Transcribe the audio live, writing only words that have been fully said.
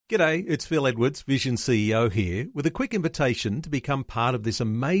G'day, it's Phil Edwards, Vision CEO here, with a quick invitation to become part of this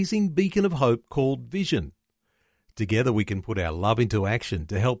amazing beacon of hope called Vision. Together we can put our love into action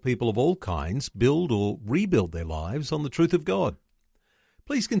to help people of all kinds build or rebuild their lives on the truth of God.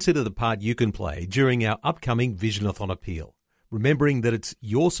 Please consider the part you can play during our upcoming Visionathon appeal, remembering that it's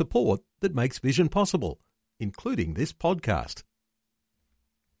your support that makes Vision possible, including this podcast.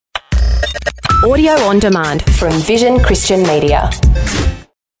 Audio on demand from Vision Christian Media.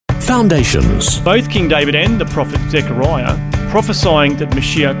 Foundations. Both King David and the prophet Zechariah prophesying that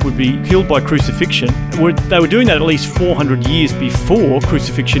Mashiach would be killed by crucifixion. They were doing that at least 400 years before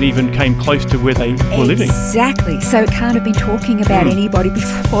crucifixion even came close to where they were living. Exactly. So it can't have been talking about anybody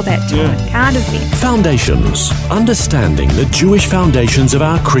before that time. Yeah. Can't have been. Foundations. Understanding the Jewish foundations of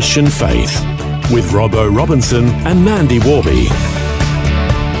our Christian faith. With Robbo Robinson and Mandy Warby.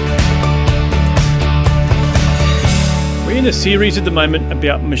 We're in a series at the moment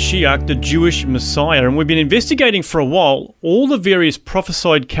about Mashiach, the Jewish Messiah, and we've been investigating for a while all the various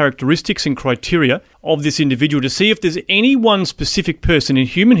prophesied characteristics and criteria of this individual to see if there's any one specific person in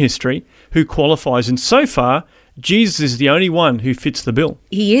human history who qualifies. And so far, Jesus is the only one who fits the bill.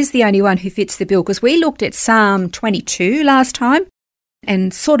 He is the only one who fits the bill, because we looked at Psalm 22 last time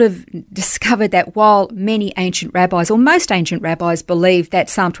and sort of discovered that while many ancient rabbis, or most ancient rabbis, believed that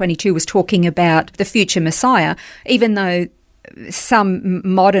Psalm 22 was talking about the future Messiah, even though some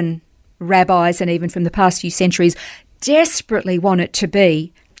modern rabbis, and even from the past few centuries, desperately want it to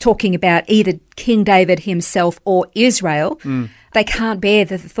be talking about either King David himself or Israel. They can't bear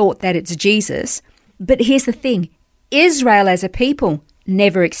the thought that it's Jesus. But here's the thing, Israel as a people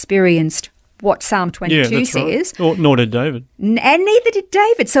never experienced what Psalm 22 says. Right. Nor did David. And neither did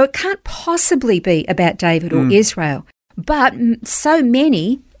David. So it can't possibly be about David or Israel. But so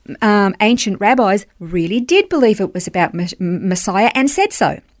many ancient rabbis really did believe it was about Messiah and said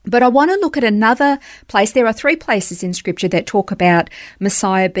so. But I want to look at another place. There are 3 places in Scripture that talk about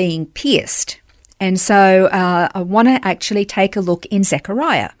Messiah being pierced. And so I want to actually take a look in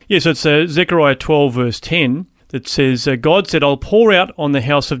Zechariah. Yes, it's Zechariah 12 verse 10. That says, God said, I'll pour out on the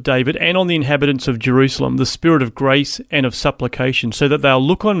house of David and on the inhabitants of Jerusalem the spirit of grace and of supplication, so that they'll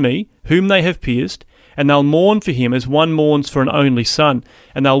look on me, whom they have pierced, and they'll mourn for him as one mourns for an only son,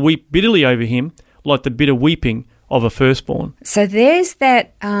 and they'll weep bitterly over him like the bitter weeping of a firstborn. So there's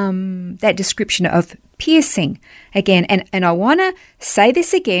that that description of piercing again. And I want to say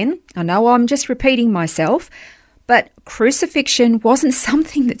this again. I know I'm just repeating myself, but crucifixion wasn't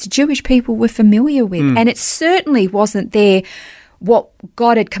something that the Jewish people were familiar with. And it certainly wasn't what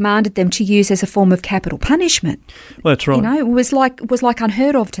God had commanded them to use as a form of capital punishment. Well, that's right. You know, it was like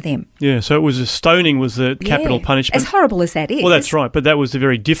unheard of to them. Yeah, so it was stoning was the capital punishment. As horrible as that is. Well, that's right, but that was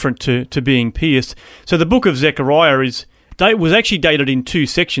very different to being pierced. So the book of Zechariah was actually dated in 2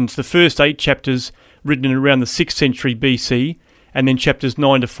 sections. The first 8 chapters written in around the 6th century BC, and then chapters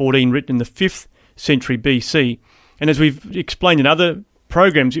 9 to 14 written in the 5th century BC. And as we've explained in other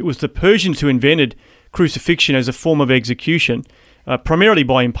programs, it was the Persians who invented crucifixion as a form of execution, primarily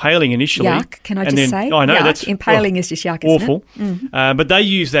by impaling initially. Yuck, can I just say? I know, yuck. that's impaling is just yuck, awful. Isn't it? But they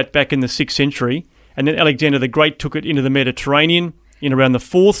used that back in the 6th century, and then Alexander the Great took it into the Mediterranean in around the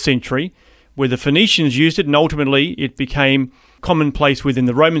 4th century, where the Phoenicians used it, and ultimately it became commonplace within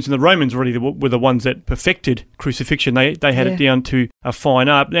the Romans, and the Romans really were the ones that perfected crucifixion. They had it down to a fine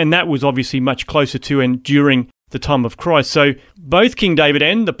art, and that was obviously much closer to and during the time of Christ. So both King David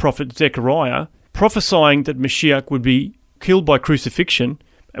and the prophet Zechariah prophesying that Mashiach would be killed by crucifixion,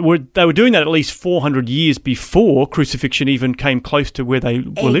 they were doing that at least 400 years before crucifixion even came close to where they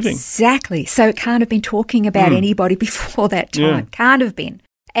were living. Exactly. So it can't have been talking about anybody before that time. Yeah. Can't have been.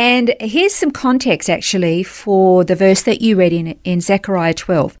 And here's some context actually for the verse that you read in Zechariah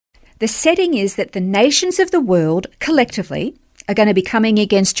 12. The setting is that the nations of the world collectively are going to be coming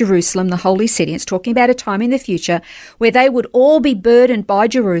against Jerusalem, the holy city. It's talking about a time in the future where they would all be burdened by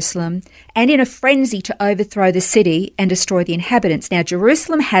Jerusalem and in a frenzy to overthrow the city and destroy the inhabitants. Now,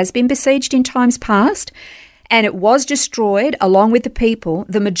 Jerusalem has been besieged in times past, and it was destroyed along with the people,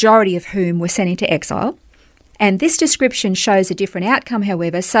 the majority of whom were sent into exile. And this description shows a different outcome,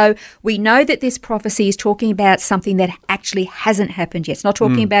 however. So we know that this prophecy is talking about something that actually hasn't happened yet. It's not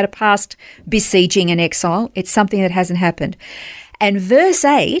talking about a past besieging and exile. It's something that hasn't happened. And verse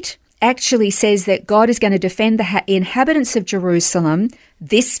 8 actually says that God is going to defend the inhabitants of Jerusalem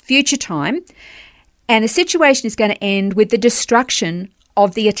this future time. And the situation is going to end with the destruction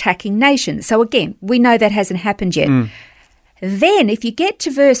of the attacking nations. So again, we know that hasn't happened yet. Then if you get to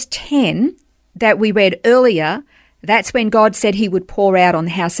verse 10, that we read earlier, That's when God said he would pour out on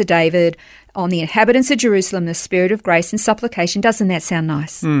the house of David, on the inhabitants of Jerusalem, the spirit of grace and supplication. Doesn't that sound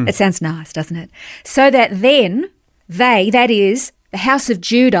nice? It sounds nice, doesn't it? So that then they, that is, the house of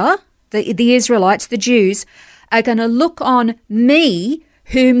Judah, the Israelites, the Jews, are going to look on me,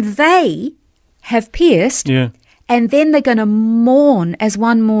 whom they have pierced, and then they're going to mourn as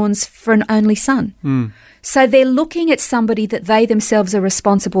one mourns for an only son. So they're looking at somebody that they themselves are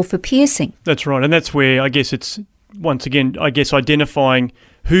responsible for piercing. That's right. And that's where I guess it's, once again, identifying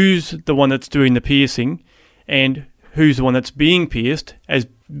who's the one that's doing the piercing and who's the one that's being pierced as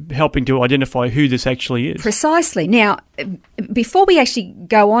helping to identify who this actually is. Precisely. Now, before we actually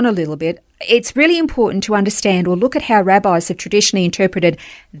go on a little bit, it's really important to understand or look at how rabbis have traditionally interpreted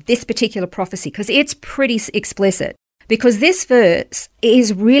this particular prophecy, because it's pretty explicit. Because this verse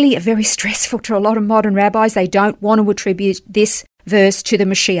is really very stressful to a lot of modern rabbis. They don't want to attribute this verse to the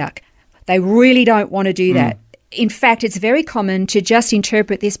Mashiach. They really don't want to do that. In fact, it's very common to just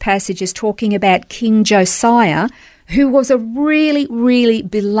interpret this passage as talking about King Josiah, who was a really, really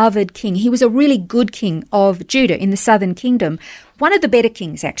beloved king. He was a really good king of Judah in the southern kingdom, one of the better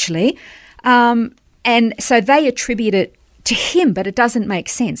kings, actually. And so they attribute it to him, but it doesn't make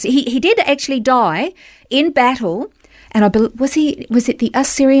sense. He did actually die in battle. And was it the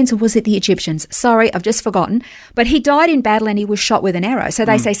Assyrians or was it the Egyptians? Sorry, I've just forgotten. But he died in battle and he was shot with an arrow. So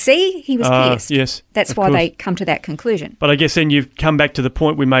they say, see, he was pierced. Yes, that's why they come to that conclusion. But I guess then you've come back to the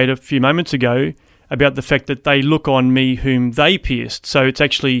point we made a few moments ago about the fact that they look on me whom they pierced. So it's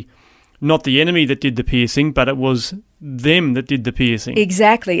actually not the enemy that did the piercing, but it was them that did the piercing.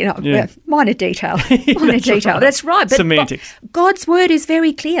 Exactly. Minor detail. Minor detail. Right. That's right. But semantics. God's word is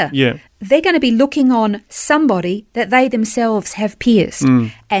very clear. Yeah. They're going to be looking on somebody that they themselves have pierced.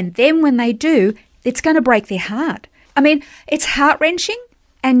 And then when they do, it's going to break their heart. I mean, it's heart-wrenching,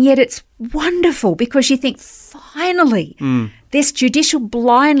 and yet it's wonderful because you think, finally, this judicial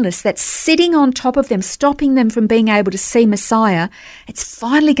blindness that's sitting on top of them, stopping them from being able to see Messiah, it's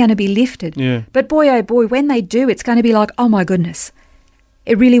finally going to be lifted. Yeah. But boy, oh boy, when they do, it's going to be like, oh my goodness,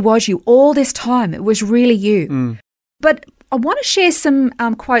 it really was you. All this time, it was really you. But I want to share some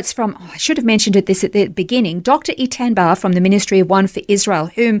quotes from, I should have mentioned this at the beginning, Dr. Eitan Bar from the Ministry of One for Israel,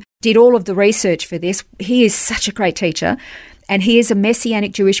 whom did all of the research for this. He is such a great teacher, and he is a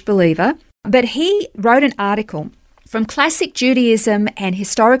Messianic Jewish believer. But he wrote an article from classic Judaism and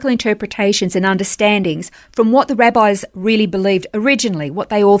historical interpretations and understandings from what the rabbis really believed originally, what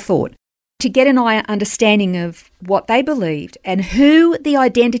they all thought, to get an understanding of what they believed and who the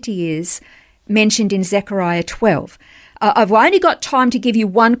identity is mentioned in Zechariah 12. I've only got time to give you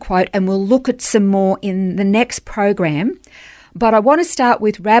one quote, and we'll look at some more in the next program. But I want to start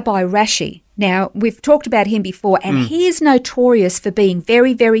with Rabbi Rashi. Now, we've talked about him before, and he is notorious for being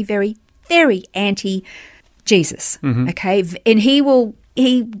very, very, very, very anti-Jesus. Okay, and he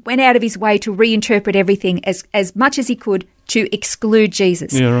went out of his way to reinterpret everything as much as he could to exclude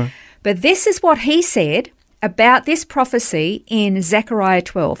Jesus. Yeah, right. But this is what he said about this prophecy in Zechariah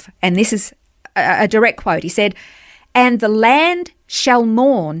 12, and this is a direct quote. He said, "And the land shall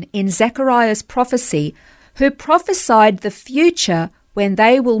mourn in Zechariah's prophecy, who prophesied the future when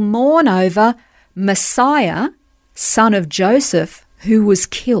they will mourn over Messiah, son of Joseph, who was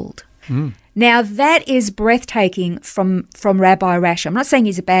killed." Now, that is breathtaking from Rabbi Rashi. I'm not saying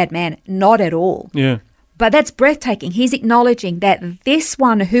he's a bad man, not at all. Yeah. But that's breathtaking. He's acknowledging that this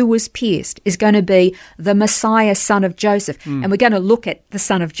one who was pierced is going to be the Messiah, son of Joseph. And we're going to look at the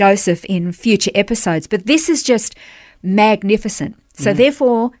son of Joseph in future episodes. But this is just magnificent. So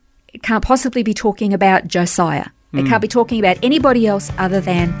therefore, it can't possibly be talking about Josiah. It can't be talking about anybody else other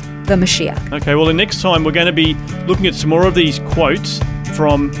than the Mashiach. Okay, well, the next time we're going to be looking at some more of these quotes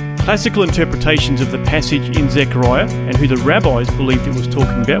from classical interpretations of the passage in Zechariah and who the rabbis believed it was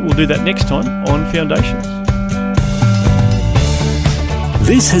talking about. We'll do that next time on Foundations.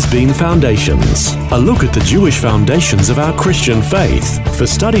 This has been Foundations, a look at the Jewish foundations of our Christian faith. For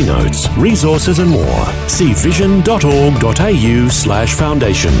study notes, resources and more, see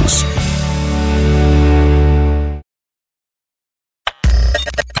vision.org.au/foundations.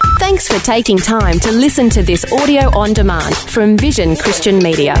 Thanks for taking time to listen to this audio on demand from Vision Christian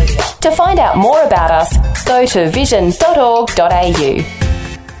Media. To find out more about us, go to vision.org.au.